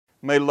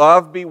May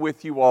love be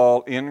with you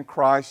all in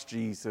Christ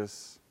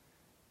Jesus.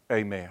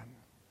 Amen.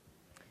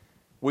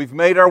 We've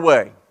made our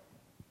way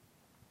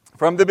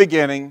from the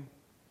beginning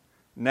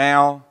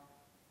now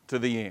to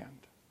the end.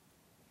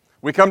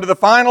 We come to the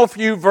final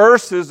few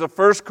verses of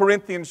 1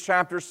 Corinthians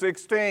chapter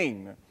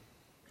 16.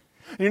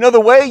 You know,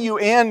 the way you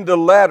end a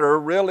letter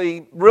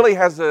really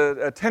has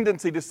a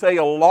tendency to say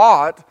a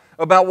lot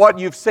about what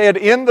you've said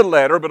in the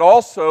letter, but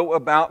also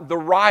about the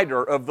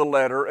writer of the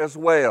letter as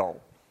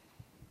well.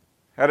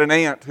 I had an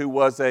aunt who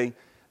was a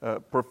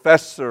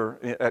professor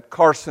at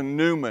Carson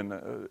Newman,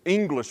 an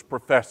English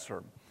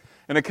professor.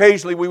 And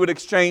occasionally we would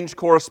exchange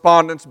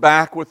correspondence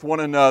back with one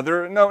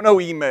another. No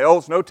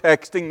emails, no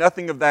texting,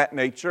 nothing of that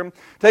nature.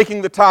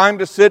 Taking the time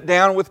to sit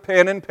down with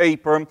pen and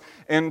paper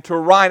and to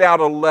write out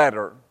a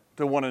letter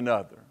to one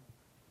another.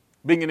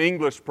 Being an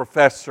English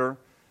professor,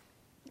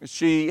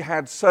 she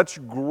had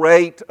such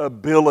great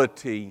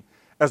ability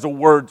as a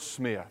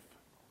wordsmith.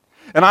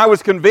 And I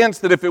was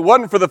convinced that if it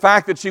wasn't for the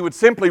fact that she would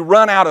simply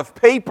run out of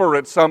paper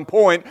at some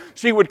point,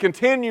 she would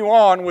continue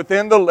on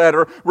within the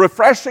letter,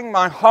 refreshing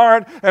my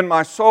heart and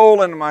my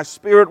soul and my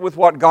spirit with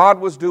what God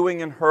was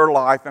doing in her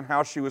life and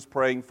how she was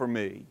praying for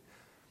me.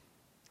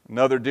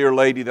 Another dear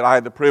lady that I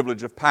had the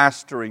privilege of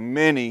pastoring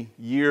many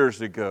years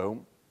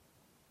ago,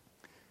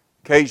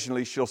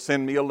 occasionally she'll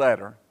send me a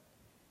letter.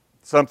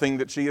 Something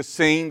that she has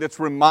seen that's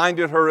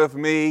reminded her of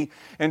me,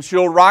 and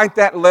she'll write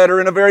that letter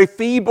in a very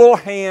feeble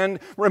hand,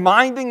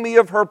 reminding me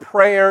of her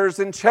prayers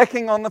and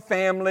checking on the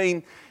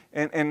family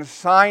and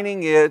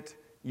signing it,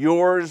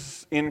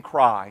 yours in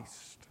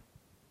Christ,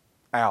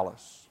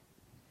 Alice.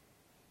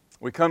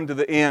 We come to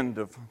the end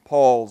of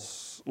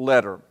Paul's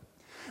letter.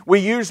 We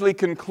usually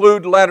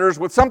conclude letters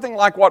with something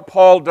like what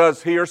Paul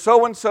does here.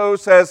 So-and-so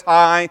says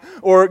hi,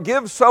 or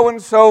give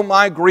so-and-so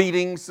my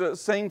greetings.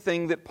 Same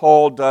thing that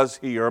Paul does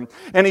here.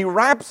 And he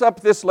wraps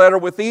up this letter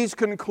with these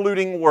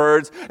concluding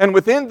words. And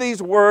within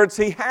these words,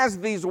 he has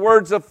these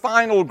words of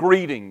final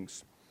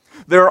greetings.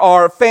 There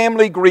are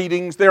family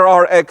greetings, there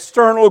are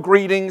external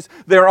greetings,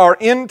 there are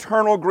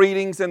internal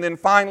greetings, and then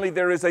finally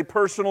there is a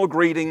personal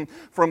greeting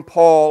from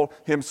Paul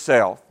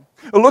himself.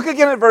 Look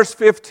again at verse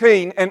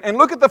 15 and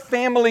look at the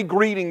family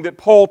greeting that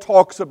Paul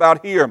talks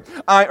about here.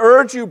 I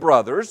urge you,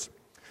 brothers,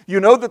 you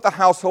know that the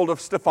household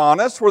of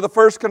Stephanas were the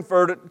first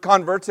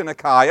converts in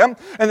Achaia,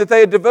 and that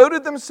they had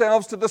devoted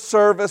themselves to the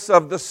service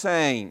of the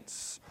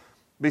saints.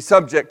 Be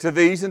subject to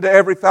these and to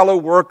every fellow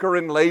worker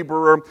and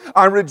laborer.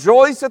 I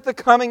rejoice at the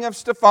coming of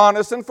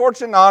Stephanas and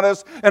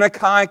Fortunatus and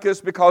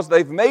Achaicus, because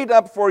they've made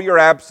up for your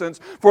absence,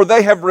 for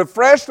they have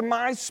refreshed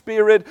my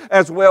spirit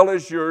as well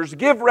as yours.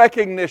 Give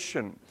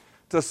recognition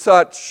to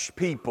such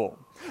people.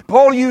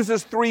 Paul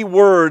uses three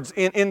words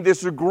in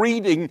this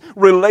greeting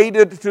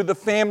related to the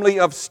family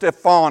of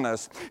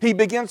Stephanas. He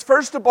begins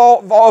first of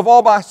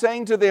all by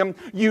saying to them,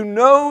 you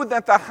know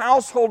that the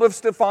household of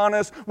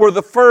Stephanas were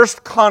the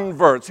first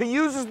converts. He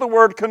uses the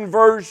word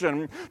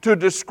conversion to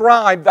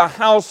describe the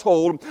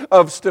household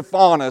of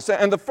Stephanas.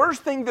 And the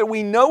first thing that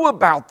we know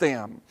about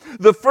them,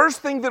 the first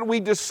thing that we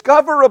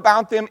discover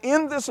about them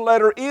in this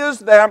letter is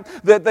that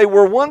they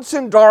were once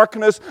in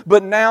darkness,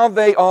 but now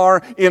they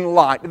are in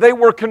light. They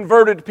were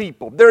converted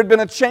people. There had been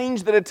a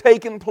change that had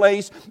taken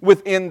place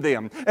within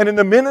them. And in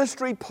the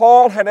ministry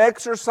Paul had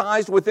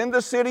exercised within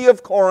the city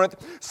of Corinth,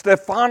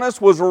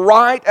 Stephanas was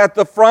right at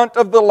the front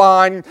of the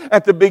line,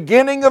 at the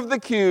beginning of the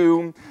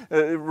queue,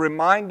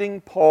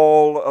 reminding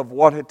Paul of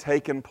what had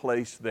taken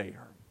place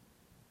there.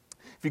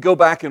 If you go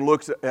back and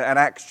look at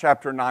Acts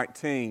chapter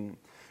 19,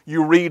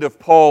 you read of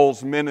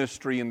Paul's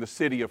ministry in the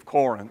city of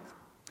Corinth.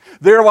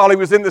 There, while he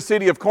was in the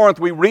city of Corinth,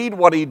 we read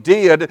what he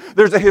did.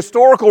 There's a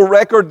historical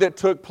record that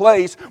took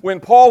place when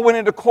Paul went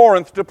into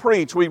Corinth to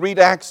preach. We read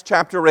Acts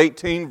chapter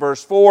 18,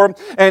 verse 4,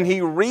 and he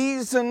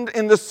reasoned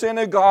in the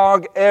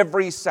synagogue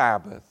every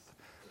Sabbath.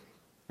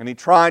 And he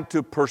tried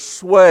to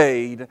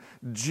persuade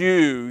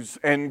Jews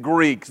and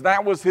Greeks.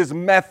 That was his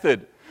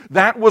method.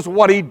 That was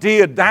what he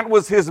did. That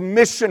was his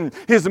mission.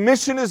 His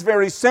mission is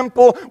very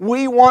simple.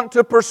 We want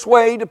to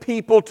persuade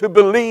people to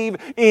believe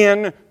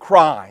in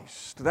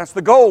Christ. That's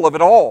the goal of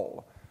it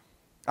all.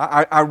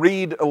 I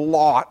read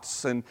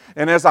lots, and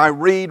as I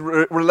read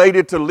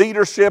related to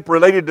leadership,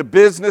 related to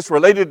business,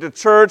 related to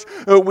church,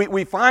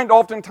 we find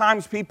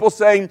oftentimes people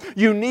saying,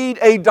 you need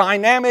a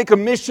dynamic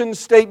mission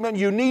statement,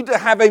 you need to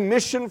have a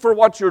mission for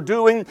what you're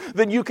doing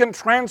that you can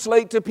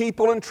translate to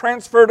people and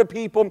transfer to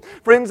people.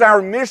 Friends,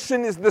 our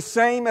mission is the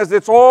same as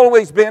it's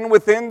always been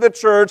within the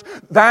church.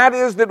 That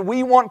is that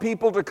we want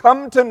people to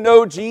come to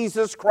know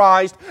Jesus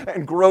Christ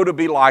and grow to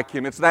be like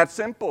Him. It's that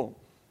simple.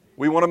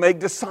 We want to make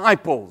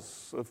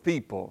disciples of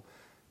people.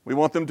 We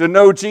want them to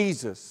know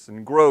Jesus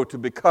and grow to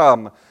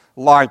become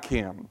like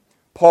Him.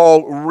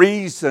 Paul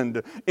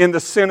reasoned in the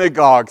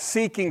synagogue,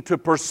 seeking to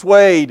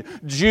persuade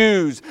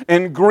Jews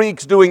and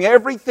Greeks, doing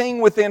everything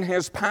within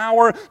his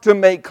power to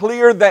make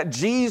clear that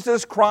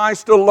Jesus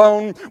Christ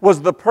alone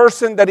was the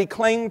person that he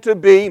claimed to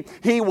be.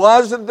 He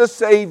was the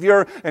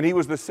Savior, and He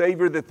was the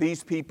Savior that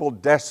these people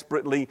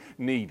desperately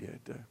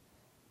needed.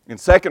 In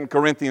 2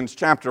 Corinthians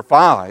chapter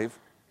 5,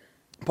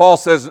 Paul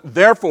says,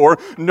 therefore,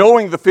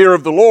 knowing the fear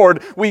of the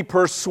Lord, we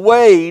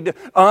persuade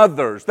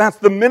others. That's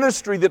the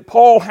ministry that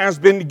Paul has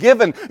been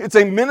given. It's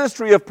a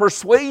ministry of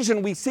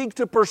persuasion. We seek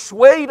to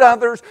persuade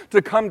others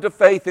to come to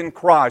faith in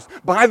Christ.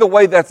 By the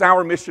way, that's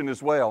our mission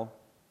as well.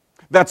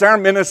 That's our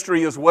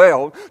ministry as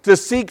well, to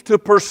seek to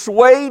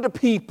persuade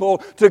people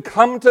to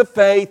come to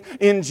faith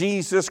in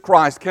Jesus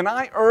Christ. Can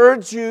I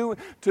urge you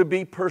to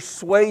be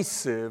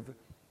persuasive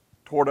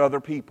toward other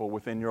people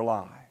within your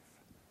life?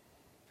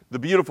 The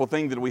beautiful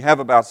thing that we have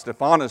about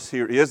Stephanas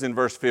here is, in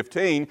verse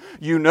 15,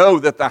 you know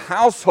that the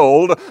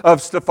household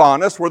of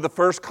Stephanas were the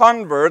first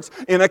converts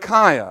in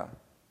Achaia.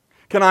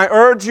 Can I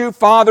urge you,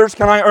 fathers,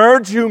 can I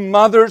urge you,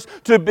 mothers,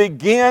 to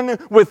begin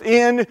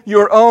within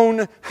your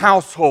own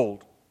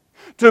household?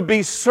 To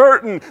be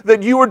certain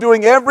that you are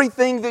doing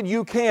everything that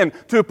you can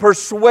to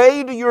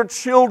persuade your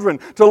children,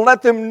 to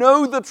let them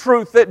know the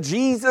truth that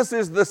Jesus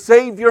is the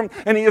Savior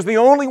and He is the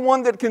only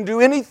one that can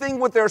do anything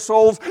with their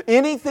souls,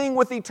 anything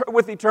with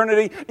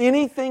eternity,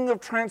 anything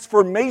of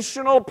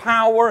transformational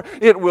power.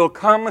 It will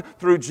come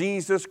through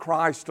Jesus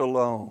Christ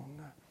alone.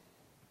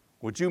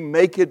 Would you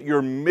make it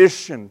your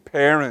mission,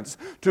 parents,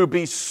 to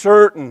be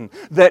certain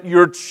that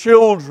your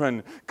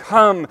children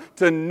come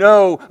to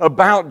know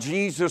about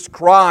Jesus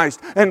Christ,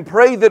 and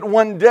pray that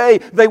one day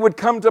they would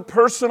come to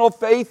personal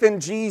faith in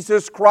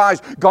Jesus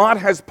Christ. God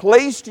has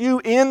placed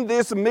you in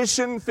this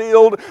mission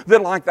field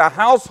that, like the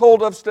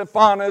household of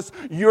Stephanas,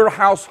 your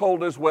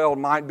household as well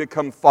might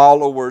become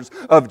followers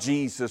of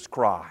Jesus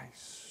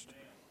Christ.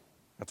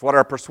 That's what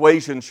our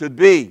persuasion should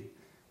be.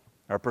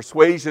 Our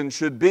persuasion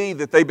should be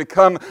that they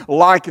become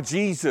like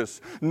Jesus.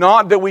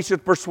 Not that we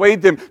should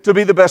persuade them to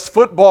be the best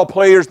football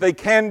players they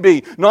can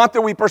be. Not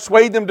that we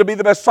persuade them to be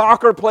the best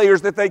soccer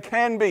players that they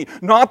can be.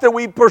 Not that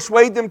we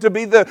persuade them to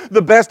be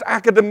the best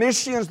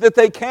academicians that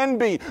they can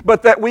be.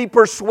 But that we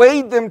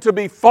persuade them to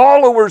be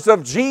followers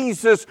of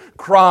Jesus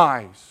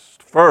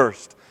Christ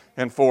first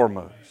and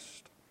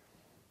foremost.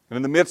 And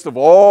in the midst of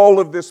all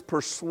of this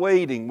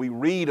persuading, we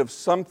read of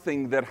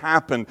something that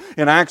happened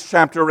in Acts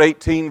chapter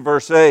 18,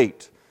 verse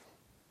 8.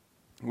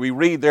 We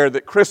read there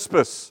that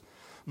Crispus,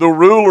 the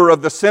ruler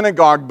of the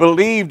synagogue,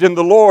 believed in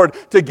the Lord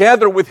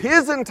together with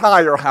his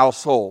entire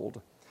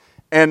household.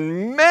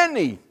 And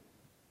many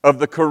of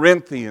the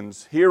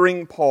Corinthians,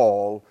 hearing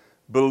Paul,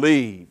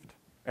 believed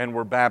and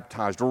were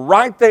baptized.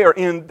 Right there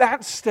in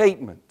that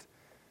statement,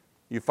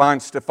 you find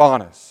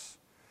Stephanas.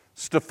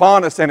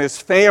 Stephanas and his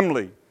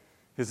family,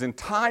 his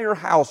entire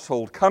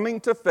household, coming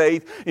to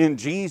faith in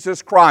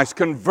Jesus Christ,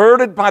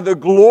 converted by the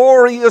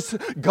glorious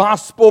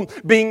gospel,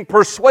 being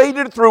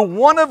persuaded through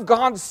one of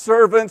God's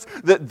servants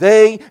that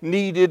they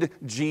needed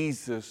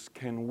Jesus.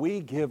 Can we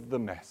give the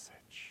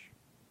message?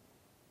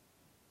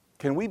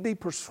 Can we be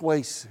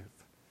persuasive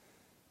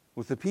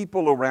with the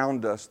people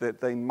around us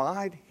that they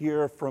might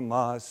hear from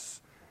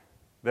us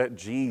that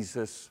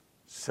Jesus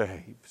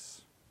saves?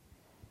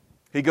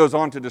 He goes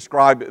on to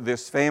describe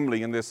this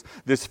family, and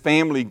this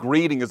family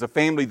greeting is a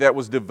family that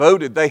was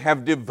devoted. They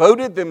have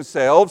devoted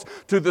themselves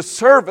to the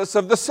service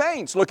of the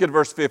saints. Look at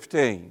verse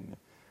 15.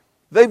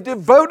 They've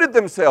devoted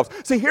themselves.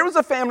 See, here was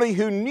a family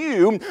who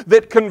knew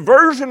that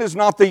conversion is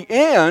not the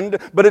end,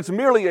 but it's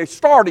merely a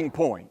starting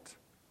point.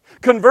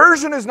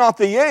 Conversion is not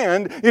the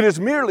end, it is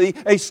merely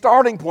a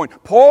starting point.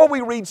 Paul,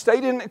 we read,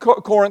 stayed in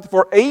Corinth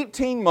for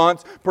 18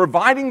 months,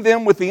 providing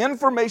them with the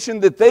information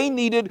that they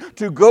needed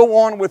to go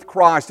on with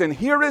Christ. And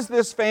here is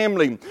this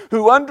family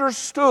who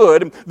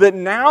understood that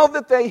now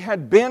that they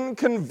had been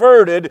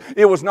converted,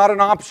 it was not an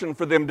option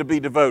for them to be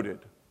devoted.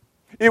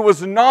 It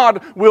was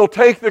not, we'll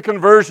take the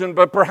conversion,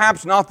 but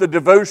perhaps not the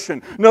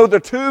devotion. No,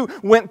 the two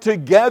went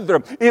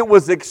together. It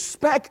was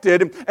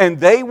expected, and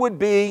they would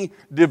be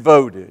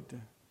devoted.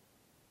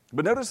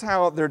 But notice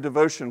how their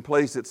devotion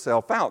plays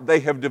itself out. They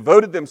have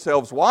devoted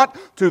themselves, what?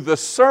 To the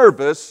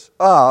service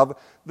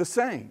of the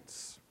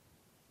saints.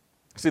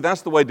 See,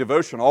 that's the way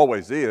devotion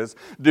always is.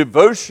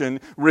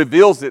 Devotion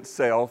reveals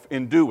itself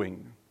in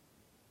doing.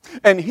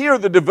 And here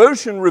the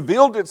devotion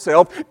revealed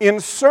itself in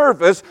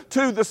service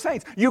to the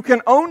saints. You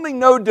can only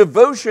know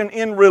devotion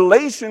in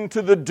relation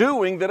to the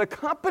doing that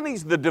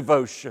accompanies the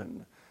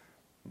devotion.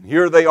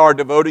 Here they are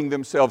devoting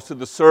themselves to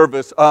the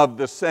service of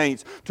the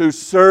saints, to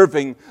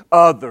serving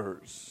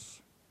others.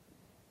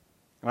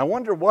 And I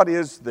wonder what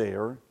is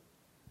there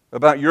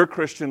about your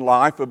Christian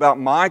life, about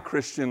my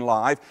Christian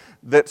life,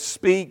 that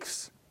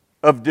speaks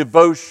of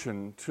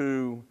devotion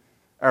to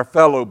our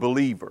fellow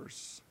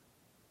believers.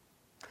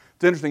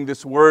 It's interesting,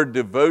 this word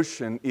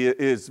devotion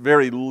is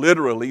very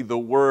literally the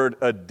word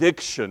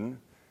addiction.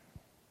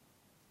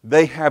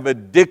 They have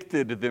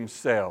addicted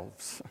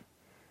themselves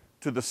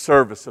to the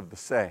service of the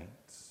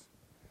saints.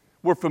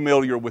 We're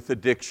familiar with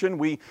addiction.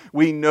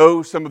 We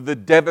know some of the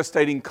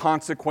devastating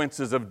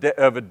consequences of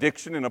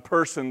addiction in a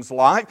person's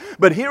life.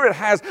 But here it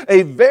has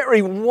a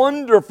very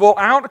wonderful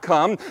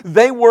outcome.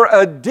 They were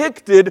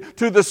addicted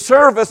to the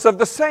service of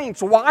the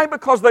saints. Why?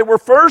 Because they were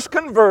first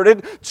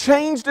converted,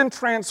 changed and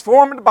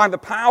transformed by the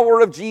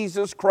power of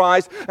Jesus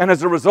Christ. And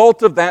as a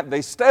result of that,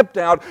 they stepped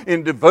out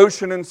in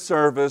devotion and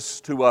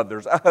service to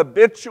others. A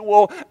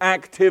habitual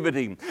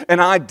activity. An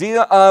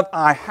idea of,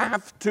 I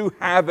have to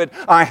have it.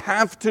 I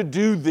have to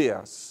do this.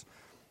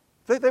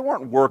 They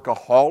weren't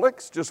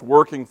workaholics, just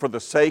working for the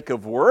sake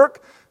of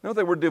work. No,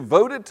 they were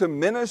devoted to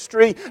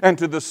ministry and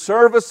to the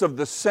service of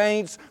the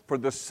saints for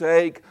the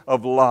sake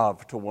of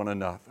love to one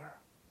another.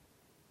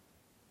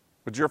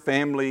 Would your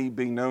family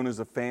be known as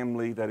a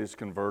family that is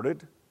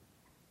converted?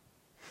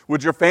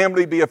 Would your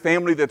family be a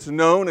family that's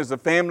known as a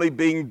family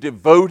being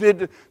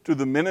devoted to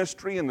the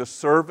ministry and the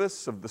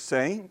service of the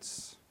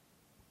saints?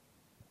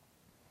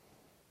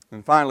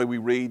 And finally, we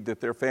read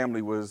that their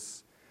family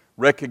was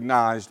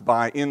recognized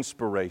by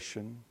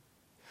inspiration.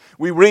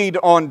 We read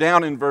on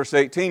down in verse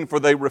 18, "For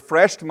they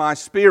refreshed my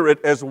spirit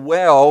as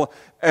well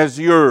as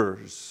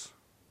yours."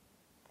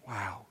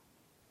 Wow.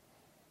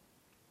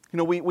 You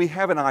know, we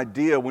have an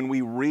idea when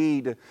we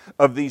read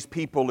of these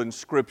people in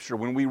Scripture,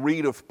 when we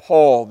read of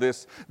Paul,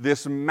 this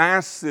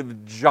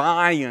massive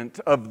giant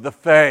of the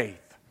faith.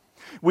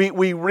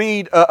 We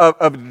read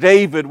of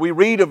David, we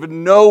read of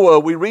Noah,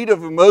 we read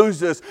of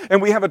Moses,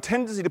 and we have a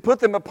tendency to put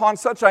them upon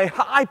such a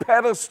high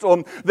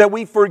pedestal that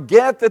we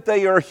forget that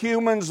they are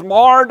humans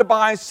marred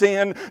by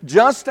sin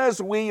just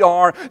as we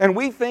are, and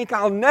we think,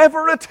 I'll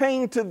never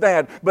attain to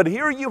that. But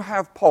here you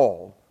have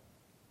Paul,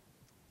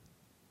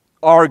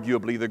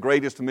 arguably the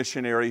greatest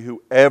missionary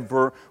who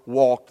ever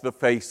walked the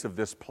face of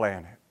this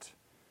planet.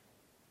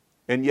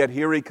 And yet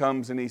here he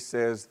comes and he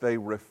says, they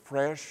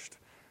refreshed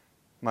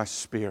my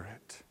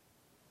spirit.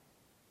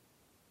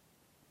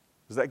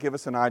 Does that give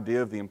us an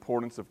idea of the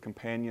importance of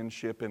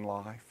companionship in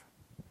life?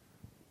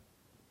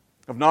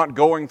 Of not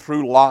going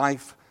through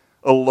life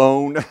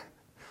alone?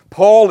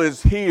 Paul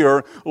is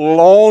here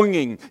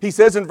longing. He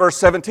says in verse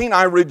 17,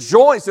 I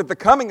rejoice at the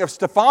coming of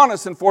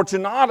Stephanas and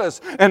Fortunatus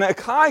and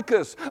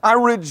Achaicus. I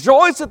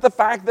rejoice at the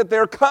fact that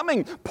they're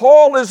coming.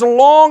 Paul is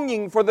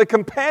longing for the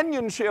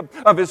companionship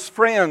of his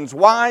friends.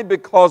 Why?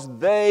 Because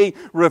they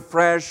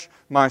refresh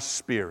my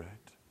spirit.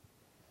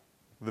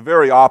 The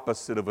very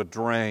opposite of a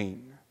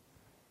drain.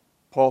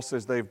 Paul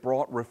says they've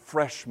brought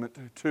refreshment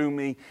to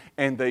me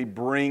and they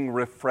bring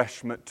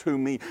refreshment to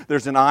me.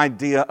 There's an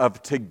idea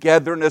of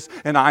togetherness,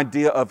 an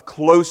idea of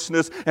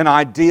closeness, an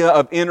idea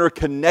of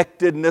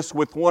interconnectedness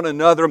with one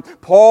another.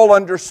 Paul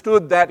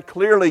understood that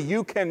clearly.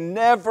 You can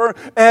never,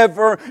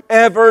 ever,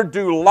 ever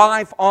do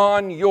life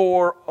on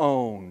your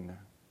own.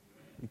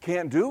 You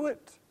can't do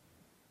it.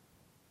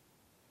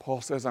 Paul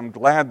says, I'm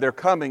glad they're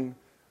coming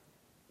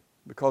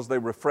because they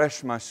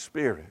refresh my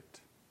spirit.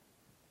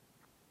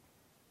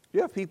 You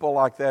have people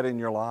like that in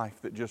your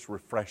life that just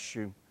refresh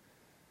you.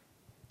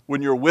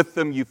 When you're with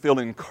them, you feel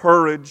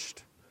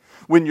encouraged.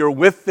 When you're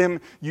with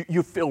them,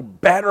 you feel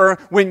better.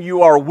 When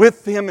you are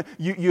with them,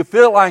 you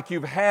feel like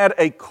you've had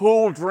a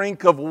cool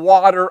drink of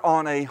water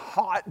on a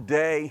hot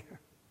day.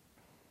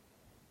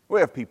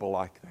 We have people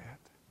like that.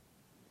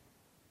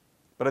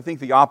 But I think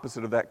the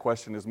opposite of that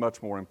question is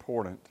much more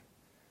important.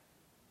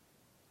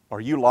 Are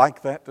you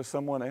like that to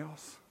someone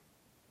else?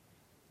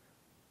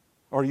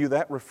 Are you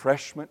that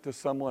refreshment to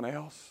someone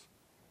else?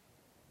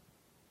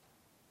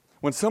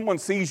 When someone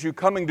sees you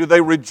coming, do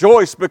they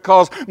rejoice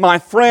because my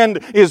friend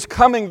is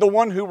coming, the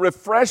one who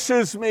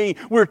refreshes me?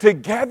 We're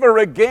together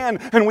again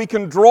and we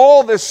can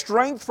draw this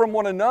strength from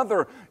one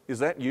another. Is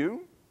that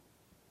you?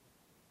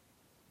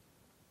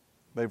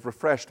 They've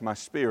refreshed my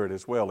spirit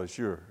as well as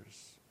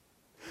yours.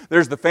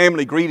 There's the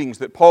family greetings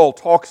that Paul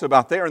talks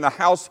about there in the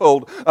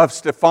household of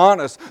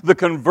Stephanas, the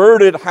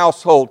converted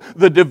household,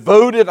 the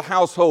devoted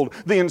household,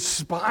 the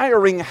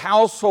inspiring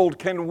household.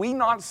 Can we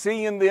not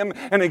see in them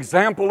an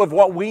example of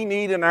what we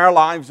need in our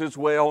lives as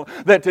well?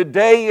 That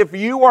today, if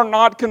you are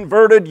not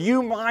converted,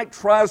 you might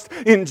trust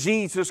in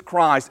Jesus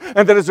Christ.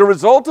 And that as a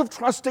result of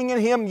trusting in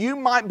Him, you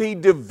might be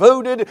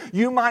devoted,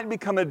 you might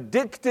become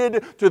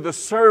addicted to the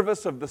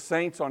service of the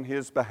saints on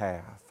His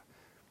behalf.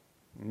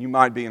 You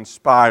might be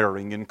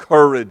inspiring,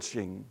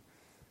 encouraging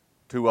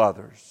to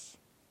others.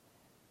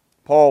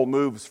 Paul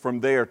moves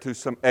from there to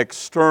some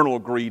external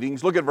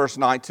greetings. Look at verse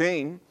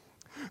 19.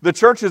 The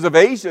churches of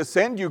Asia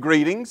send you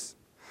greetings.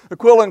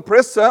 Aquila and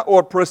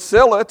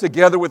Priscilla,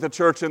 together with the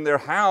church in their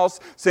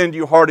house, send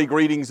you hearty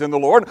greetings in the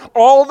Lord.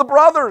 All the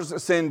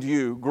brothers send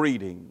you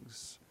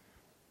greetings.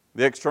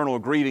 The external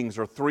greetings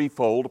are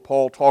threefold.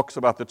 Paul talks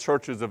about the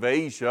churches of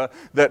Asia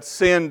that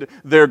send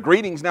their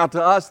greetings. Now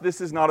to us, this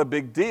is not a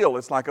big deal.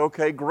 It's like,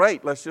 okay,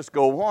 great, let's just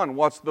go on.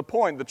 What's the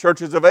point? The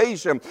churches of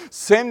Asia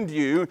send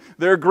you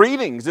their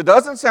greetings. It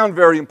doesn't sound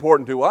very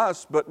important to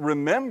us, but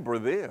remember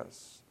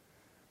this.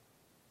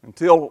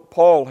 Until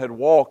Paul had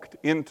walked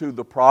into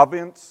the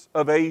province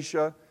of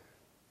Asia,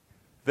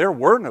 there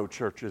were no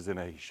churches in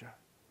Asia.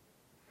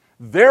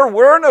 There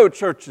were no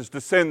churches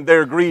to send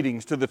their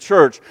greetings to the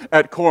church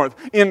at Corinth.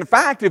 In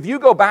fact, if you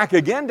go back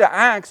again to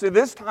Acts, at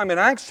this time in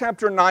Acts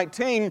chapter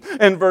 19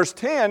 and verse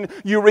 10,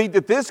 you read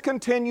that this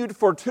continued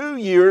for 2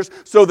 years,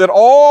 so that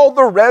all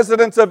the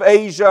residents of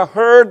Asia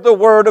heard the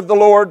word of the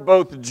Lord,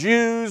 both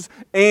Jews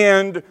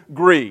and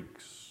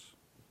Greeks.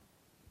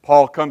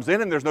 Paul comes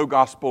in and there's no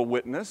gospel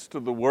witness to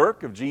the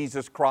work of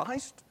Jesus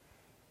Christ.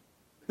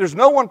 There's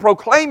no one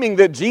proclaiming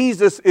that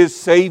Jesus is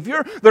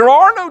Savior. There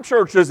are no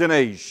churches in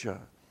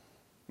Asia.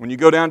 When you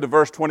go down to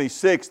verse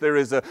 26, there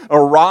is a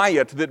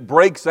riot that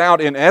breaks out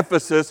in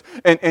Ephesus,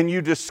 and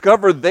you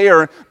discover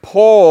there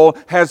Paul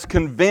has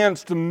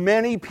convinced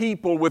many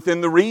people within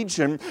the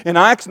region. In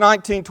Acts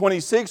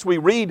 19:26 we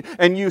read,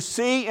 "And you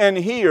see and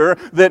hear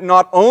that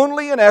not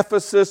only in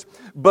Ephesus,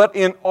 but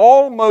in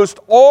almost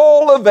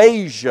all of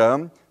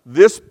Asia,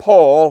 this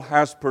Paul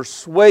has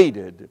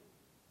persuaded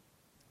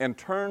and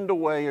turned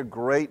away a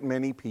great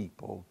many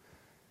people,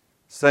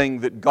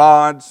 saying that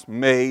gods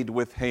made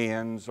with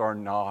hands are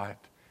not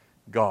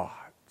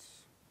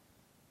gods."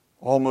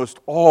 Almost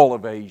all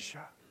of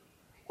Asia.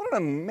 What an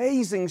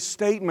amazing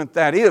statement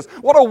that is.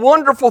 What a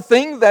wonderful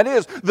thing that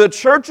is. The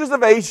churches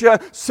of Asia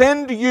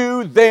send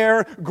you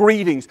their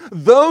greetings.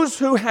 Those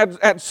who had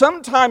at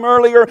some time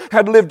earlier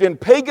had lived in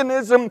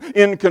paganism,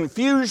 in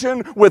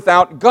confusion,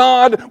 without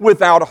God,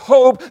 without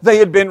hope. They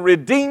had been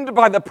redeemed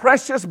by the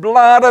precious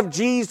blood of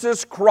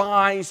Jesus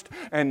Christ,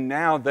 and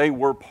now they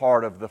were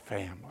part of the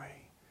family.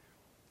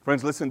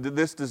 Friends, listen,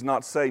 this does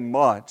not say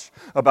much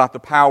about the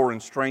power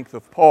and strength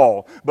of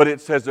Paul, but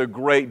it says a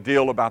great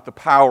deal about the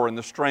power and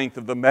the strength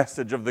of the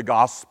message of the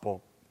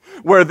gospel.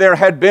 Where there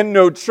had been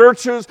no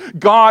churches,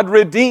 God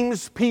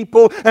redeems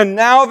people, and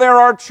now there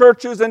are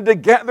churches, and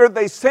together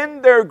they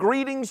send their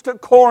greetings to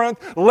Corinth.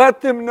 Let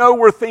them know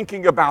we're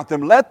thinking about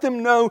them. Let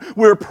them know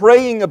we're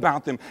praying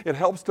about them. It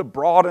helps to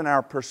broaden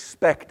our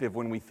perspective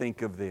when we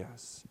think of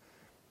this.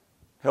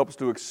 It helps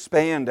to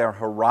expand our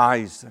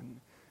horizon,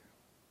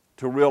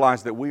 to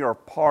realize that we are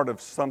part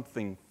of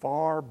something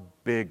far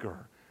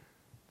bigger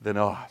than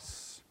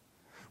us.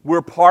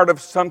 We're part of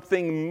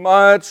something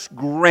much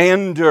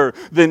grander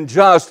than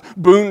just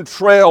Boone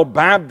Trail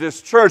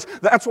Baptist Church.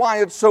 That's why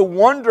it's so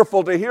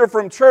wonderful to hear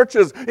from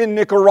churches in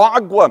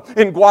Nicaragua,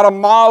 in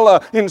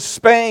Guatemala, in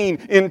Spain,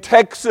 in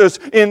Texas,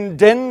 in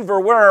Denver,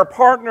 where our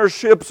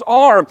partnerships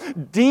are,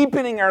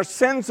 deepening our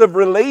sense of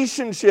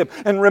relationship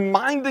and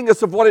reminding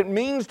us of what it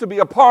means to be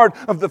a part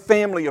of the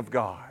family of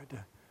God.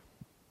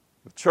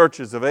 The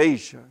churches of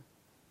Asia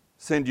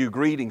send you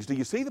greetings. Do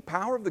you see the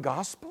power of the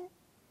gospel?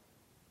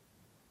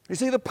 You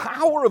see the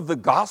power of the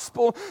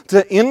gospel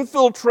to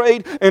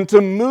infiltrate and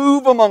to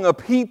move among a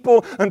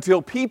people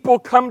until people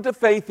come to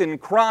faith in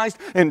Christ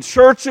and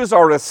churches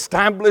are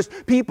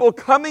established, people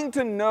coming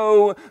to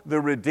know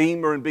the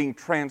Redeemer and being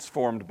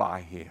transformed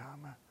by Him.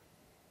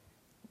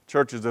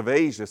 Churches of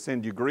Asia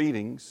send you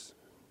greetings.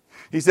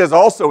 He says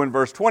also in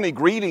verse 20,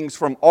 greetings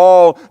from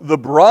all the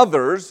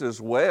brothers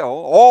as well.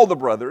 All the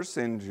brothers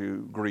send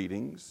you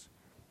greetings.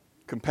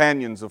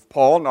 Companions of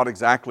Paul, not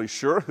exactly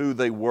sure who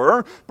they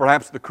were.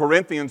 Perhaps the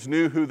Corinthians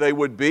knew who they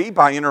would be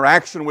by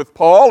interaction with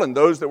Paul and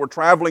those that were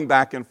traveling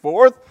back and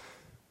forth.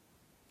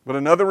 But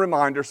another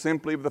reminder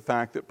simply of the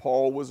fact that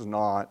Paul was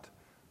not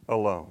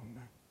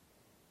alone.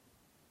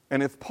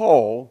 And if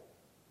Paul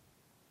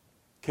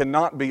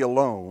cannot be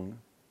alone,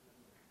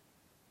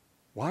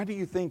 why do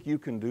you think you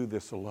can do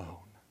this alone?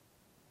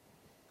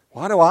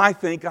 Why do I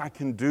think I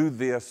can do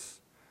this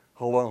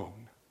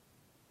alone?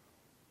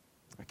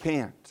 I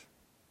can't.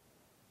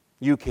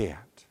 You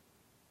can't.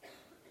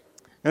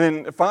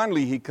 And then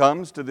finally he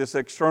comes to this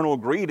external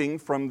greeting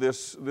from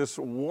this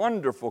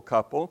wonderful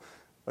couple,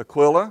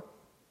 Aquila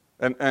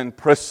and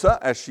Prisca,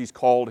 as she's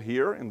called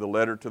here in the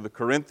letter to the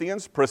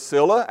Corinthians.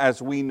 Priscilla, as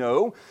we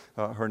know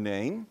her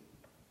name.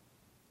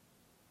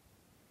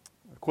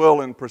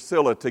 Aquila and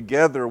Priscilla,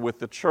 together with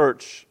the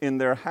church in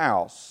their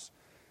house,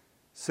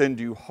 send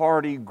you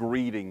hearty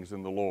greetings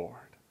in the Lord.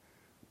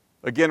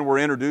 Again, we're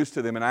introduced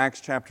to them in Acts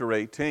chapter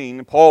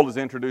 18. Paul is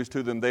introduced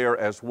to them there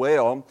as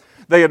well.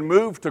 They had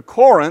moved to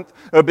Corinth,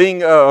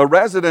 being a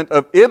resident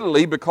of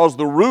Italy, because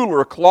the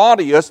ruler,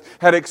 Claudius,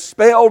 had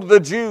expelled the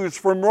Jews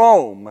from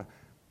Rome.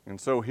 And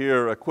so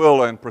here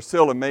Aquila and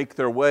Priscilla make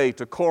their way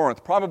to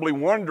Corinth, probably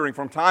wondering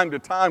from time to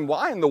time,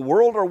 why in the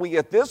world are we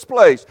at this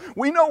place?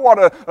 We know what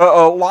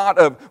a lot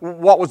of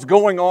what was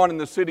going on in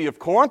the city of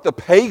Corinth, the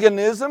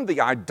paganism, the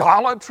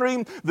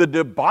idolatry, the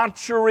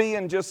debauchery,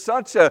 and just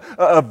such a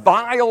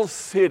vile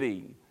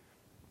city.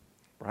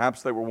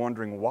 Perhaps they were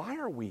wondering, why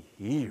are we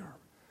here?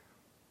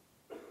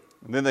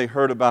 And then they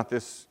heard about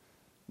this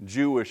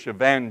Jewish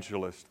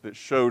evangelist that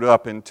showed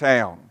up in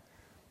town,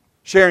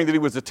 sharing that he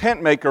was a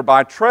tent maker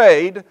by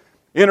trade,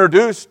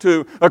 introduced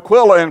to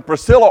Aquila and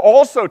Priscilla,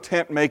 also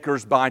tent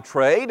makers by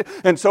trade.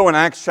 And so in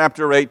Acts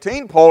chapter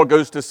 18, Paul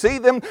goes to see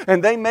them,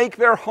 and they make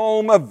their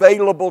home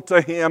available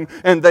to him,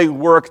 and they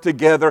work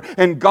together.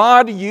 And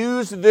God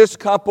used this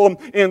couple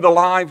in the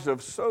lives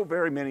of so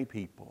very many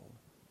people.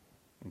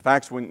 In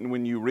fact,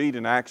 when you read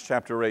in Acts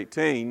chapter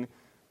 18,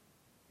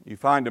 you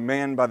find a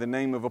man by the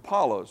name of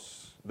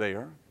Apollos.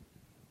 there,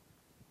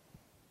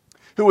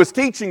 who was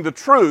teaching the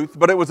truth,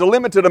 but it was a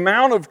limited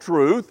amount of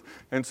truth,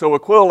 and so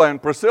Aquila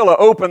and Priscilla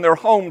opened their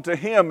home to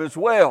him as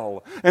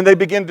well. And they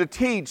began to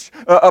teach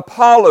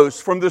Apollos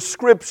from the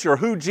Scripture,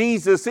 who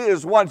Jesus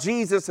is, what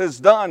Jesus has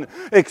done,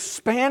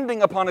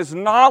 expanding upon his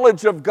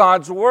knowledge of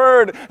God's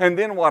Word. And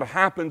then what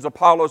happens?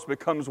 Apollos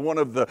becomes one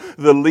of the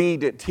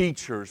lead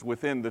teachers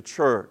within the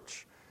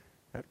church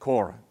at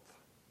Corinth.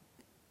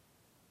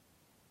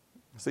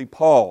 See,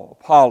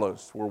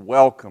 Apollos were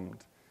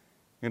welcomed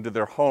into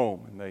their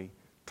home, and they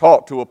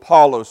taught to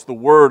Apollos the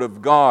Word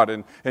of God,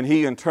 and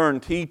he in turn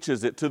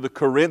teaches it to the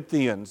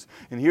Corinthians.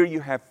 And here you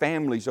have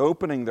families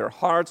opening their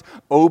hearts,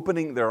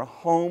 opening their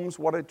homes.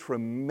 What a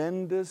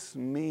tremendous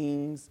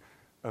means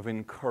of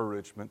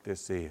encouragement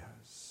this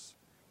is.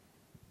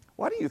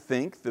 Why do you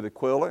think that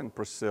Aquila and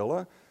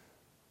Priscilla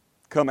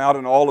come out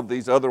in all of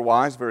these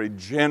otherwise very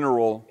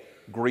general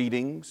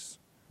greetings?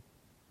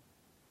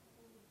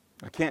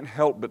 I can't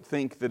help but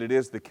think that it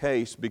is the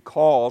case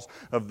because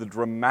of the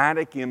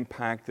dramatic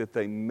impact that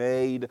they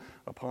made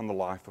upon the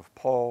life of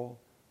Paul,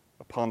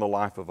 upon the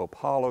life of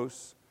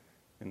Apollos,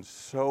 and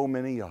so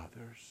many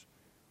others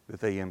that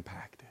they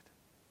impacted.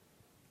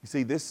 You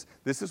see, this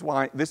is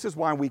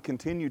why we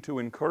continue to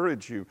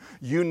encourage you.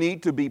 You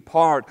need to be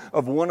part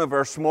of one of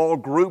our small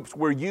groups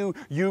where you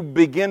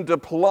begin to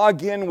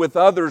plug in with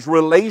others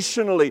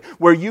relationally,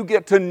 where you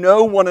get to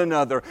know one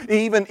another,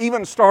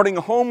 even starting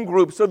home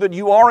groups so that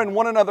you are in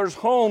one another's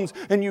homes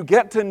and you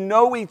get to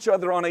know each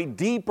other on a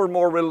deeper,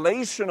 more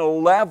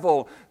relational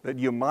level, that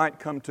you might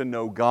come to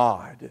know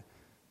God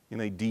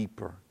in a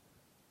deeper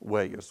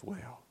way as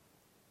well.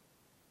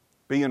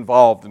 Be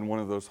involved in one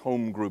of those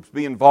home groups.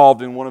 Be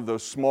involved in one of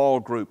those small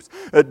groups.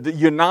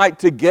 Unite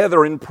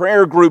together in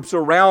prayer groups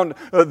around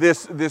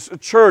this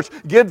church.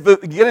 Get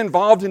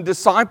involved in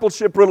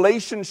discipleship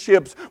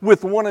relationships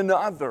with one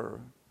another.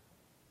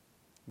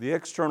 The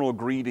external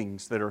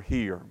greetings that are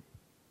here.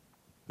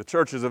 The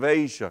churches of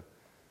Asia,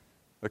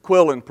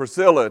 Aquila and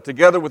Priscilla,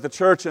 together with the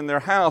church in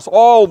their house,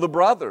 all the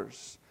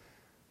brothers.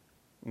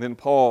 And then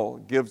Paul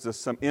gives us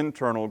some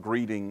internal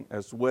greeting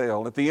as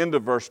well. At the end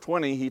of verse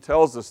 20, he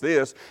tells us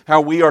this, how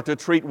we are to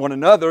treat one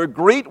another,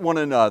 greet one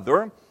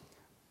another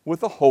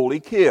with a holy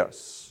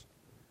kiss.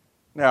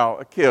 Now,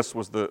 a kiss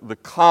was the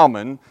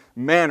common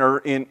manner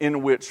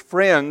in which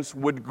friends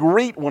would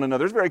greet one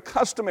another. It's very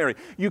customary.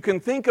 You can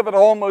think of it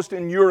almost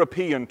in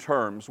European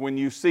terms when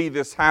you see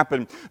this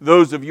happen.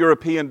 Those of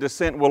European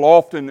descent will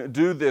often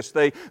do this.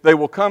 They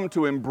will come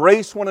to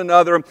embrace one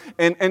another,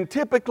 and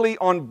typically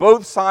on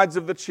both sides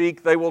of the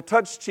cheek, they will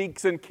touch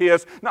cheeks and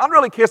kiss, not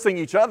really kissing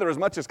each other as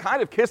much as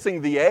kind of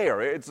kissing the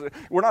air.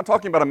 We're not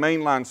talking about a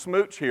mainline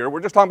smooch here.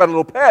 We're just talking about a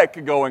little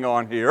peck going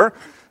on here.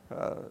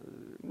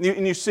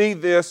 And you see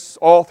this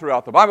all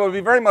throughout the Bible. It would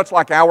be very much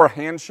like our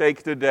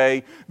handshake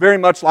today, very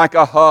much like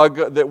a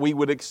hug that we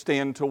would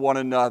extend to one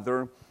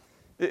another.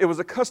 It was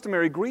a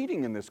customary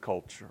greeting in this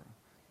culture.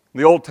 In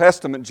the Old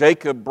Testament,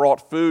 Jacob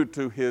brought food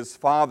to his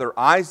father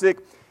Isaac,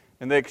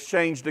 and they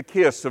exchanged a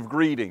kiss of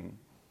greeting.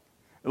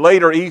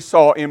 Later,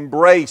 Esau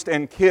embraced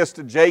and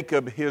kissed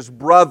Jacob, his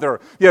brother.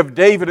 You have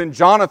David and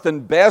Jonathan,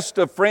 best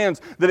of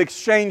friends, that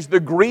exchanged the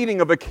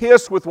greeting of a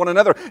kiss with one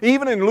another.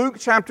 Even in Luke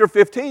chapter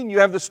 15, you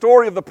have the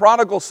story of the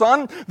prodigal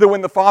son, that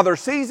when the father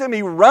sees him,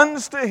 he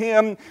runs to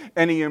him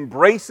and he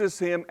embraces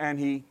him and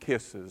he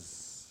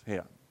kisses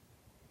him.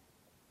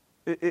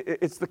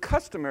 It's the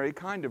customary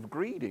kind of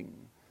greeting.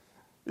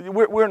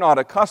 We're not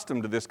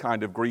accustomed to this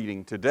kind of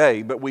greeting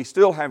today, but we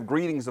still have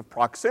greetings of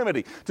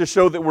proximity to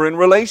show that we're in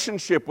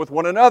relationship with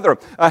one another.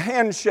 A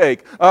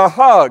handshake, a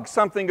hug,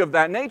 something of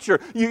that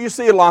nature. You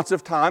see it lots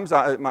of times.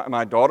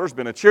 My daughter's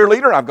been a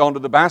cheerleader. I've gone to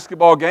the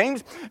basketball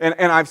games, and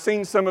I've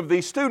seen some of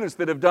these students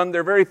that have done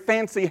their very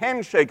fancy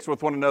handshakes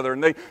with one another,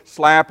 and they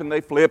slap and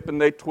they flip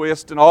and they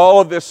twist and all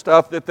of this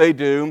stuff that they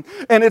do.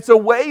 And it's a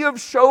way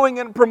of showing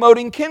and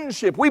promoting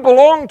kinship. We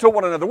belong to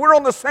one another. We're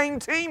on the same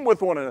team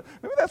with one another.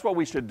 Maybe that's what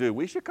we should do.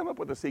 We should come up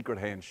with a secret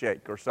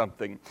handshake or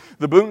something.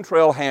 The Boone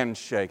Trail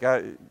handshake.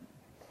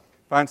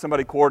 Find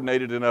somebody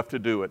coordinated enough to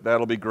do it.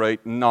 That'll be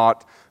great.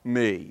 Not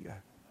me.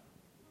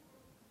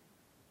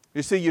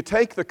 You see, you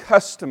take the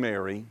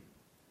customary,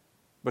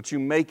 but you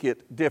make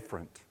it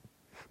different.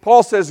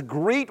 Paul says,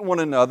 greet one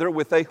another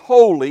with a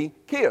holy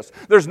kiss.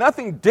 There's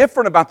nothing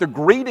different about the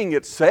greeting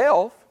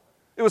itself.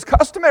 It was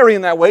customary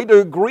in that way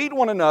to greet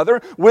one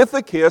another with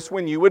a kiss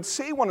when you would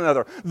see one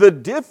another. The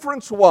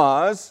difference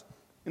was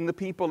in the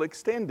people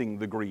extending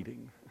the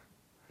greeting.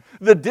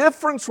 The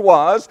difference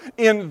was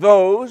in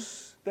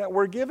those that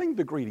were giving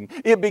the greeting.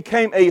 It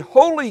became a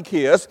holy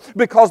kiss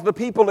because the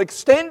people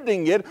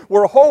extending it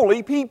were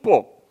holy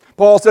people.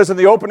 Paul says in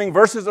the opening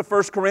verses of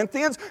 1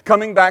 Corinthians,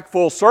 coming back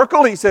full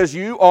circle, he says,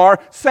 you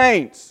are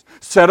saints,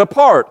 set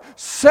apart,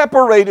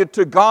 separated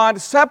to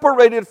God,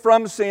 separated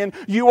from sin.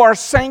 You are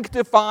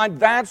sanctified.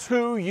 That's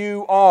who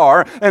you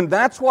are. And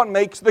that's what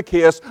makes the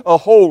kiss a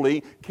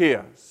holy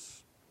kiss.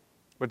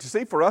 But you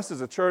see, for us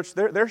as a church,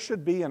 there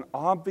should be an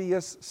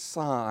obvious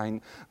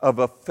sign of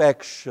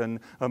affection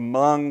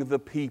among the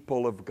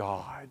people of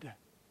God.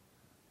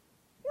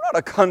 We're not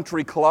a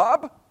country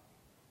club.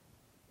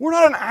 We're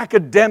not an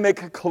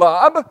academic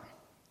club.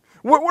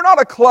 We're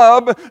not a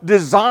club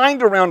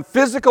designed around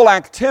physical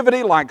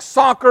activity like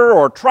soccer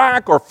or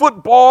track or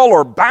football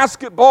or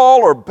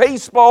basketball or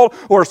baseball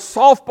or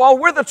softball.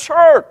 We're the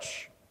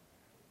church.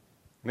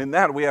 And in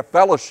that we have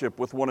fellowship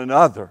with one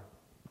another.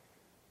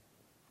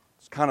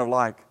 It's kind of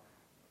like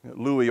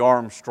Louis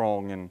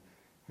Armstrong in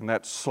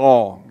that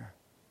song.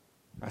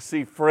 I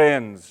see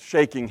friends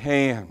shaking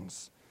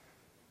hands,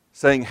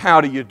 saying,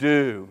 "How do you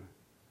do?"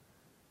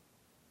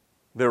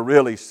 They're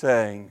really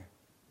saying,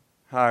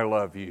 "I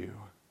love you."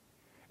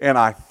 And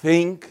I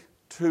think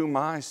to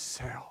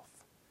myself,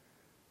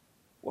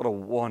 what a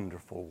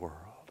wonderful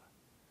world.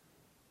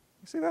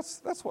 You see,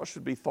 that's what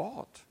should be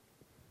thought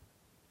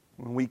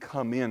when we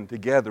come in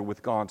together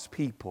with God's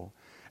people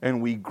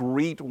and we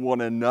greet one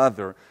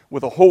another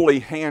with a holy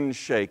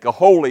handshake, a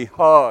holy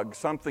hug,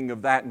 something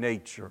of that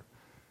nature.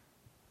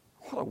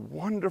 What a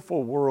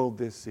wonderful world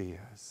this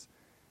is,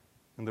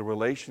 and the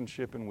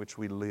relationship in which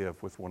we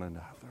live with one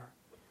another.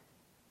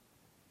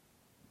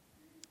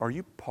 Are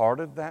you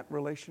part of that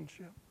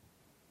relationship?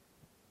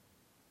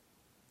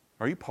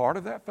 Are you part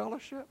of that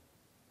fellowship?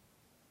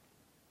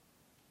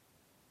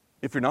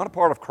 If you're not a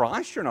part of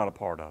Christ, you're not a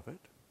part of it.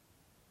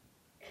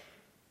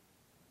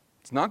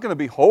 It's not going to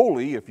be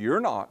holy if you're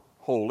not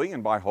holy,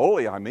 and by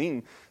holy I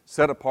mean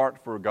set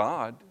apart for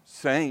God,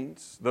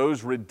 saints,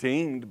 those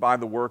redeemed by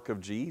the work of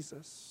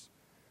Jesus.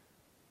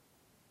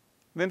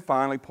 Then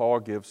finally, Paul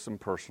gives some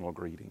personal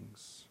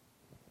greetings.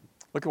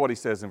 Look at what he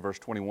says in verse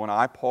 21.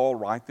 I, Paul,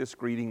 write this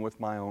greeting with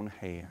my own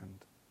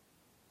hand.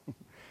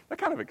 That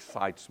kind of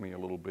excites me a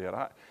little bit.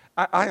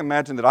 I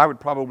imagine that I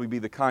would probably be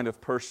the kind of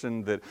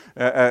person that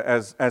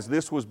as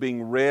this was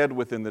being read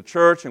within the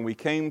church and we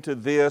came to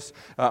this,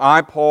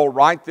 I, Paul,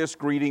 write this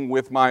greeting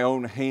with my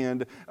own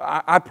hand,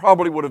 I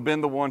probably would have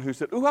been the one who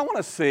said, "Ooh, I want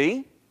to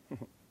see."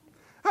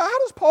 How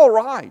does Paul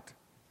write?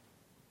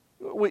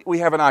 We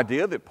have an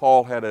idea that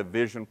Paul had a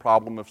vision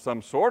problem of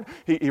some sort.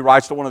 He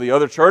writes to one of the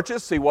other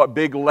churches, "See what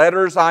big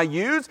letters I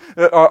use.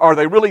 Are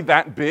they really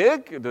that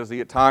big? Does he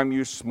at times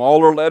use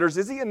smaller letters?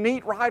 Is he a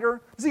neat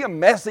writer? Is he a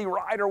messy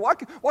writer? What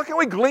can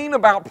we glean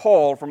about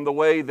Paul from the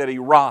way that he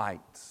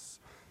writes?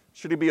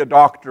 Should he be a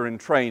doctor in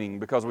training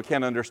because we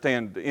can't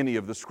understand any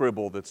of the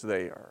scribble that's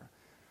there?"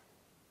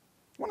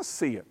 I want to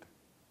see it.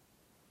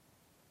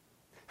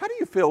 How do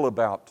you feel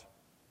about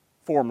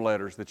form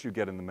letters that you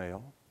get in the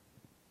mail?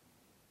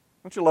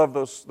 Don't you love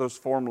those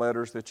form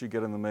letters that you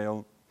get in the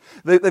mail?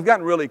 They've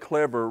gotten really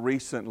clever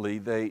recently.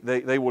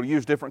 They will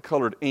use different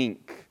colored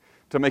ink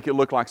to make it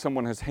look like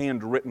someone has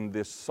handwritten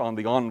this on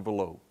the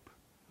envelope.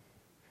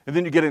 And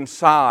then you get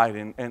inside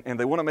and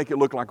they want to make it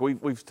look like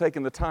we've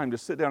taken the time to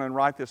sit down and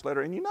write this letter.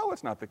 And you know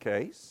it's not the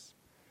case.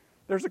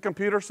 There's a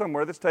computer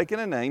somewhere that's taking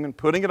a name and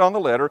putting it on the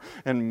letter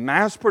and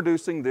mass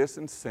producing this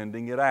and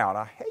sending it out.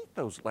 I hate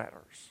those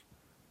letters.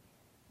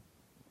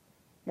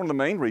 One of the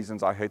main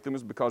reasons I hate them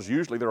is because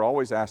usually they're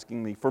always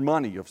asking me for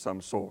money of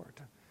some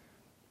sort.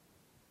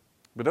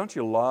 But don't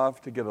you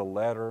love to get a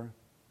letter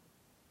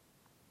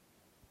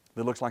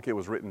that looks like it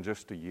was written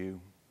just to you?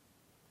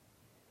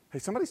 Hey,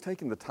 somebody's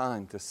taking the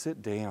time to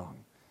sit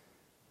down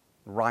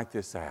and write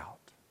this out.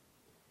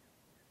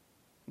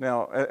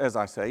 Now, as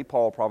I say,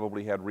 Paul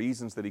probably had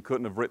reasons that he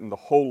couldn't have written the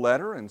whole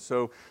letter, and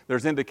so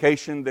there's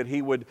indication that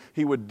he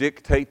would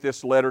dictate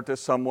this letter to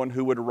someone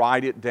who would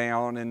write it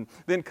down, and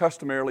then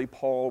customarily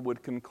Paul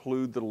would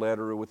conclude the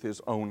letter with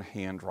his own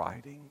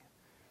handwriting.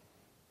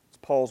 It's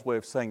Paul's way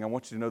of saying, I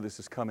want you to know this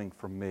is coming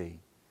from me.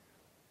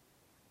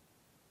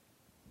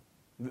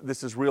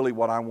 This is really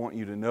what I want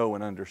you to know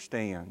and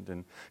understand.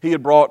 And he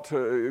had brought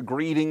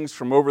greetings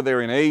from over there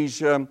in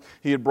Asia.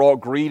 He had brought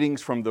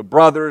greetings from the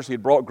brothers. He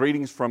had brought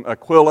greetings from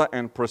Aquila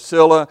and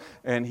Priscilla.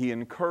 And he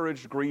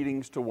encouraged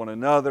greetings to one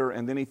another.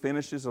 And then he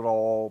finishes it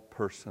all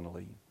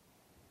personally.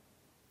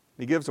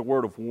 He gives a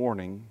word of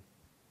warning.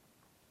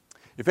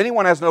 If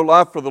anyone has no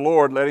love for the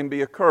Lord, let him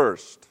be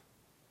accursed.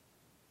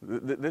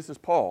 This is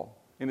Paul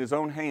in his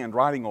own hand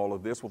writing all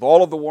of this with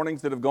all of the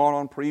warnings that have gone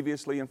on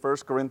previously in 1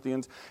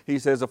 Corinthians. He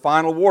says a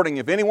final warning.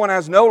 If anyone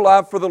has no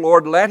love for the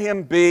Lord, let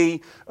him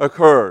be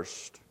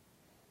accursed.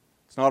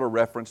 It's not a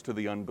reference to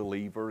the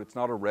unbeliever. It's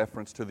not a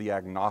reference to the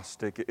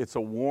agnostic. It's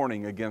a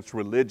warning against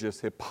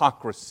religious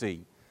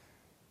hypocrisy.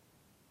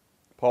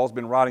 Paul's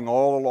been writing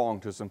all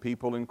along to some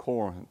people in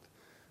Corinth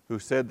who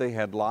said they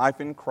had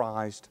life in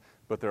Christ,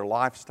 but their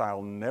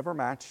lifestyle never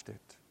matched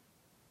it.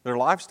 Their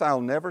lifestyle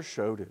never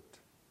showed it.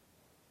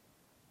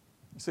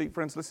 See,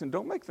 friends, listen,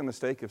 don't make the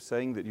mistake of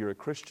saying that you're a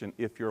Christian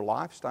if your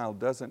lifestyle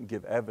doesn't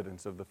give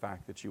evidence of the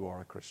fact that you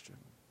are a Christian.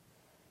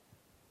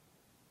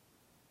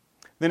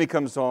 Then he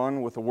comes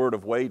on with a word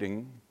of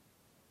waiting.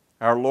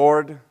 Our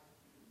Lord,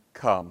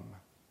 come.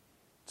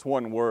 It's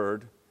one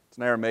word. It's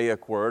an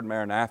Aramaic word,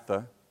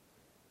 Maranatha,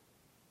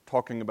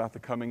 talking about the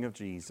coming of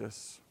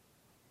Jesus.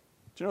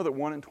 Do you know that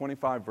 1 in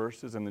 25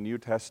 verses in the New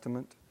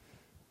Testament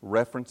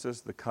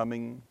references the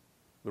coming,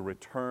 the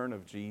return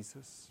of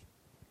Jesus?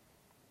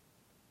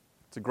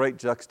 It's a great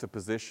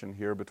juxtaposition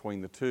here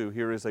between the two.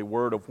 Here is a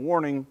word of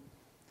warning,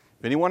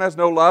 If anyone has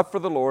no love for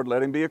the Lord,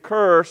 let him be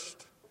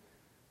accursed.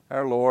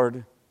 Our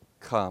Lord,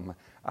 come.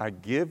 I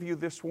give you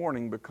this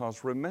warning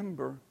because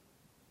remember,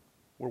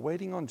 we're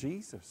waiting on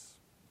Jesus.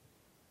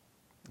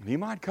 And He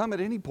might come at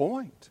any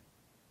point.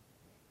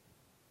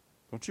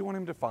 Don't you want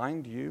Him to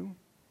find you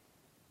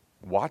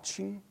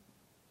watching,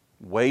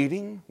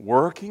 waiting,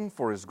 working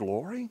for His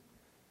glory?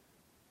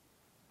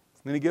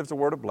 Then He gives a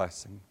word of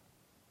blessing.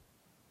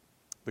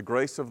 The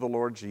grace of the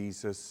Lord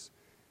Jesus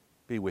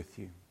be with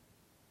you.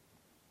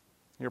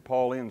 Here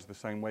Paul ends the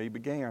same way he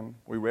began.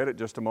 We read it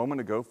just a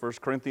moment ago, 1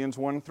 Corinthians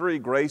 1:3.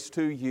 Grace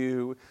to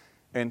you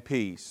and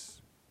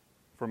peace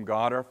from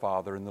God our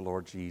Father and the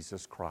Lord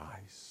Jesus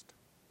Christ.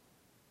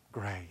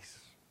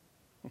 Grace.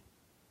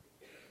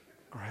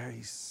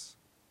 Grace.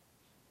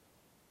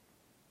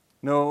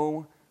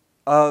 No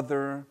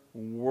other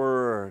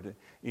word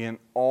in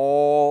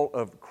all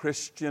of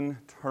Christian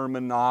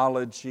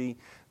terminology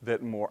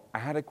that more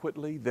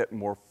adequately, that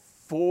more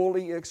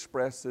fully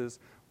expresses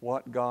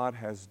what God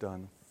has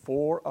done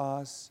for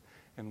us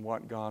and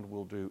what God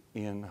will do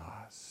in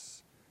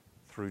us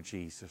through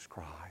Jesus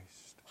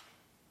Christ.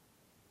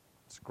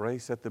 It's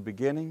grace at the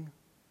beginning.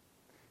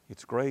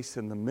 It's grace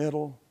in the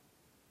middle.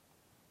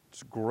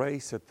 It's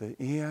grace at the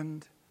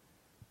end.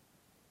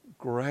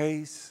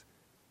 Grace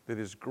that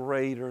is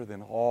greater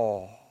than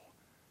all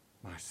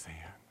my sin.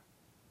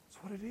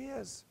 That's what it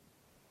is.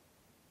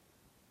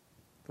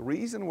 The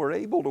reason we're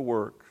able to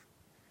work,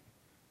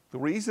 the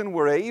reason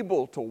we're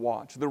able to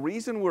watch, the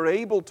reason we're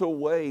able to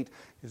wait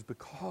is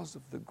because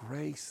of the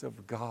grace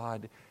of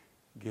God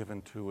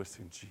given to us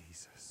in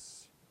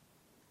Jesus.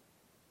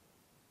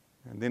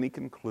 And then he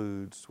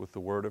concludes with the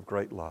word of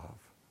great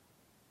love.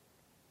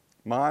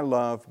 My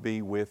love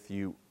be with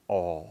you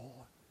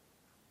all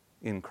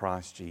in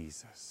Christ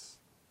Jesus.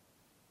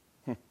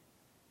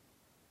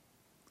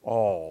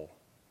 All.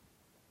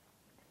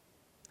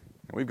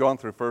 And we've gone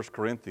through 1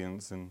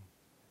 Corinthians and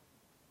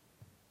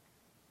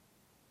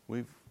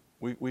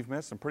we've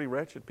met some pretty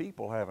wretched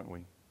people, haven't we?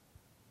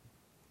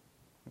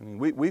 I mean,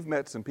 we've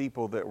met some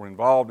people that were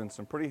involved in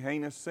some pretty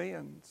heinous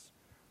sins.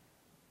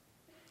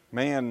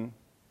 Man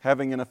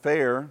having an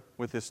affair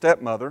with his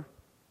stepmother.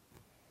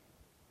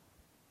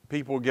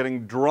 People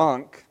getting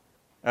drunk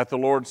at the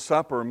Lord's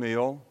Supper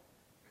meal.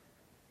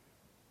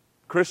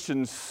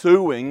 Christians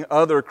suing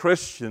other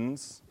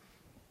Christians.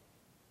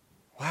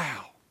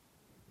 Wow.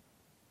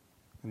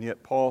 And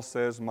yet Paul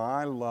says,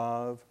 my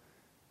love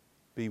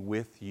be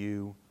with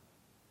you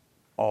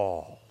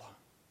all.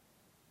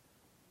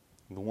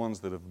 The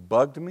ones that have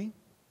bugged me,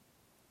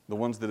 the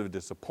ones that have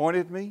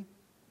disappointed me,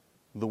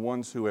 the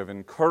ones who have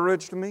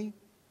encouraged me,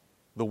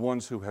 the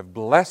ones who have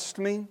blessed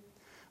me,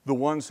 the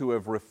ones who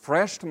have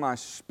refreshed my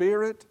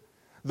spirit,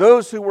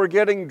 those who were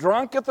getting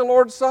drunk at the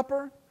Lord's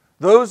Supper,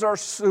 those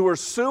who are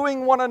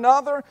suing one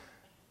another.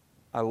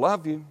 I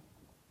love you.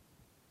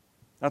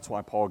 That's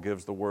why Paul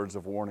gives the words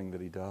of warning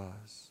that he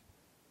does.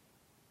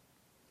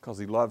 Because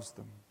he loves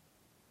them.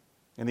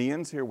 And he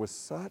ends here with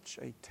such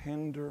a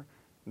tender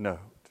note.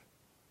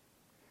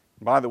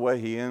 By the way,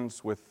 he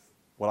ends with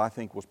what I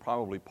think was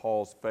probably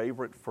Paul's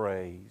favorite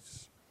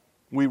phrase.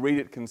 We read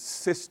it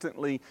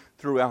consistently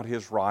throughout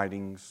his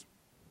writings.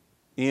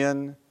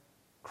 In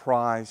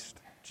Christ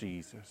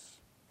Jesus.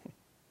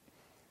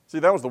 See,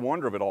 that was the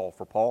wonder of it all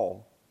for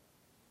Paul.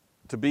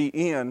 To be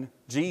in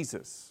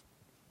Jesus.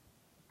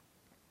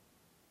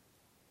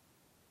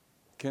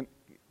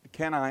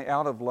 Can I,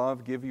 out of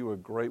love, give you a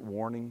great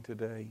warning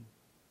today?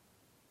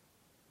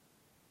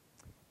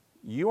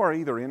 You are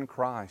either in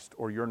Christ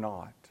or you're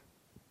not.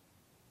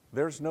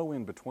 There's no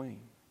in between.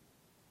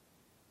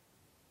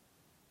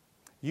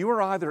 You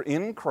are either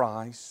in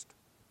Christ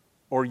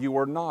or you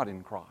are not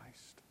in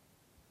Christ.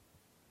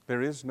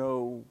 There is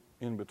no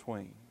in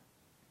between.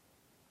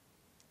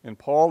 And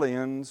Paul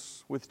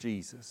ends with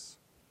Jesus,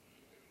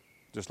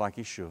 just like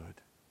he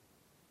should.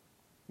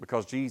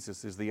 Because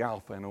Jesus is the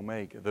Alpha and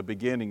Omega, the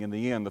beginning and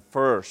the end, the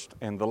first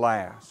and the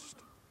last.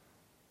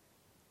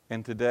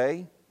 And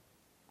today,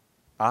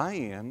 I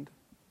end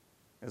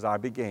as I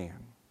began,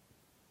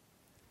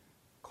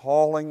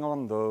 calling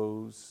on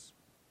those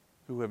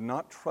who have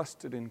not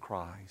trusted in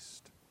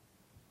Christ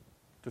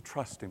to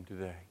trust Him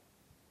today.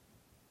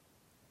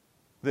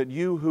 That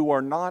you who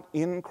are not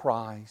in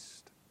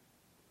Christ,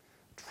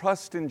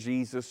 trust in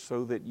Jesus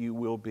so that you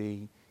will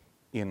be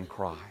in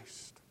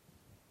Christ.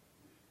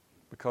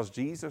 Because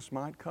Jesus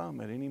might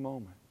come at any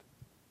moment.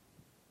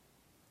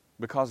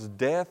 Because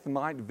death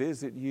might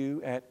visit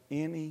you at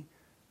any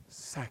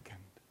second.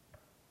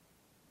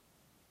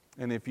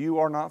 And if you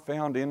are not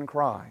found in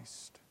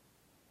Christ,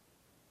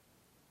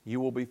 you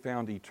will be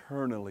found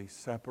eternally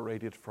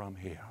separated from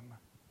Him.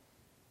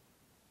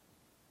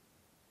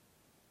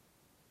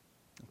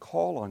 I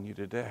call on you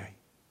today.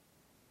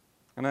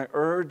 And I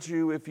urge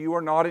you, if you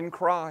are not in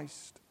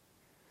Christ,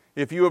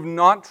 if you have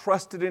not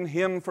trusted in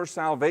Him for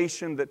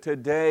salvation, that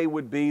today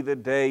would be the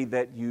day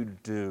that you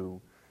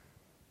do.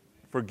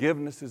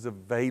 Forgiveness is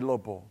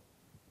available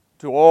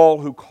to all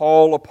who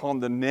call upon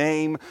the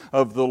name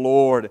of the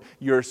Lord.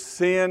 Your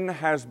sin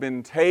has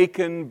been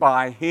taken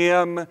by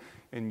Him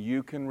and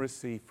you can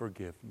receive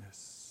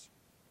forgiveness.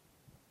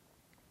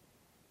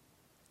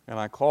 And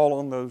I call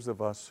on those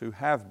of us who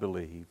have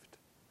believed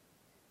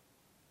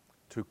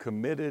to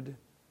committed,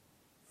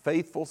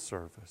 faithful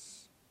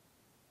service,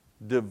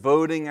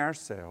 devoting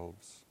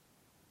ourselves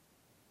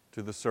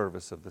to the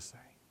service of the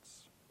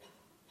saints.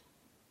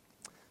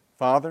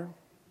 Father,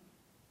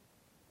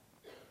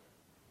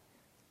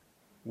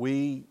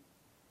 we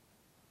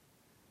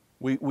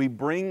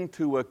bring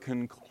to a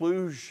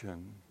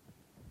conclusion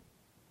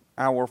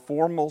our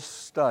formal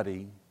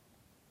study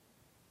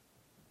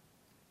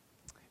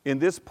in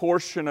this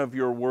portion of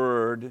your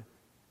word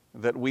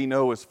that we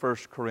know as 1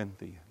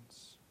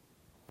 Corinthians.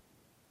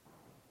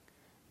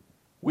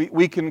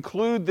 We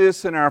conclude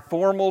this in our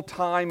formal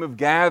time of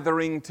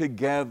gathering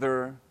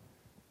together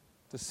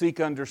to seek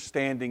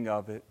understanding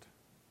of it.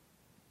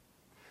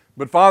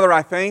 But Father,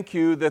 I thank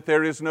you that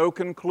there is no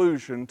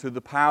conclusion to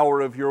the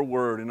power of your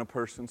word in a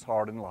person's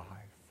heart and life.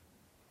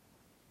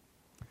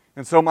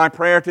 And so my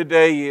prayer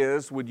today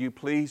is, would you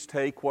please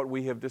take what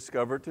we have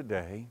discovered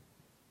today,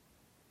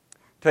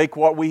 take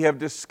what we have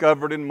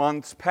discovered in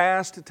months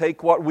past,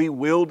 take what we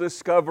will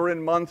discover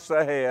in months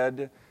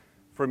ahead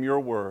from your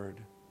word,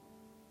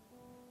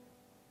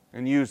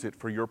 and use it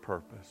for your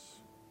purpose.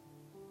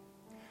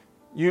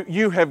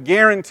 You have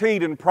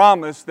guaranteed and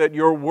promised that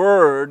your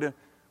word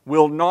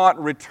will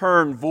not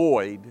return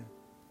void,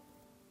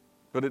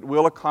 but it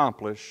will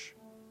accomplish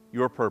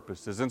your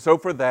purposes. And so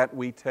for that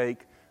we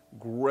take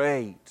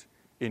great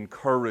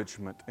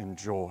encouragement and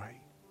joy.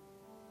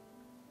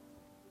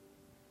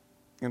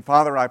 And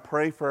Father, I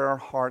pray for our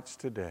hearts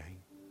today.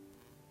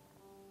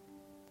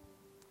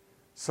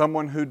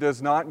 Someone who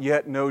does not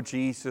yet know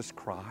Jesus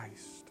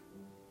Christ,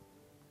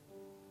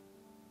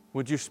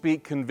 would you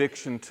speak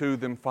conviction to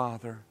them,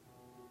 Father?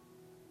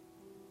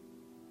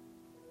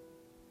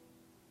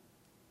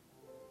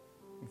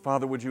 And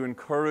Father, would you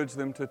encourage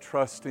them to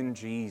trust in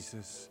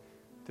Jesus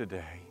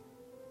today?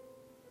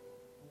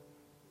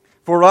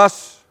 For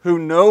us who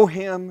know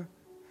Him,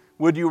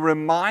 would you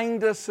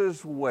remind us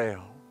as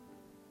well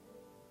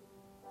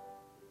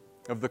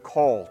of the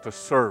call to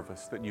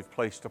service that you've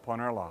placed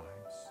upon our lives?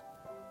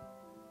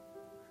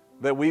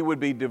 That we would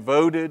be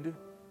devoted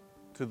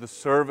to the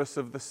service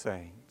of the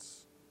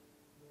saints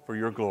for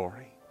your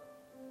glory.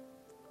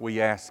 We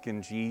ask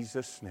in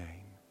Jesus'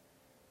 name,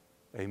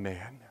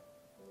 amen.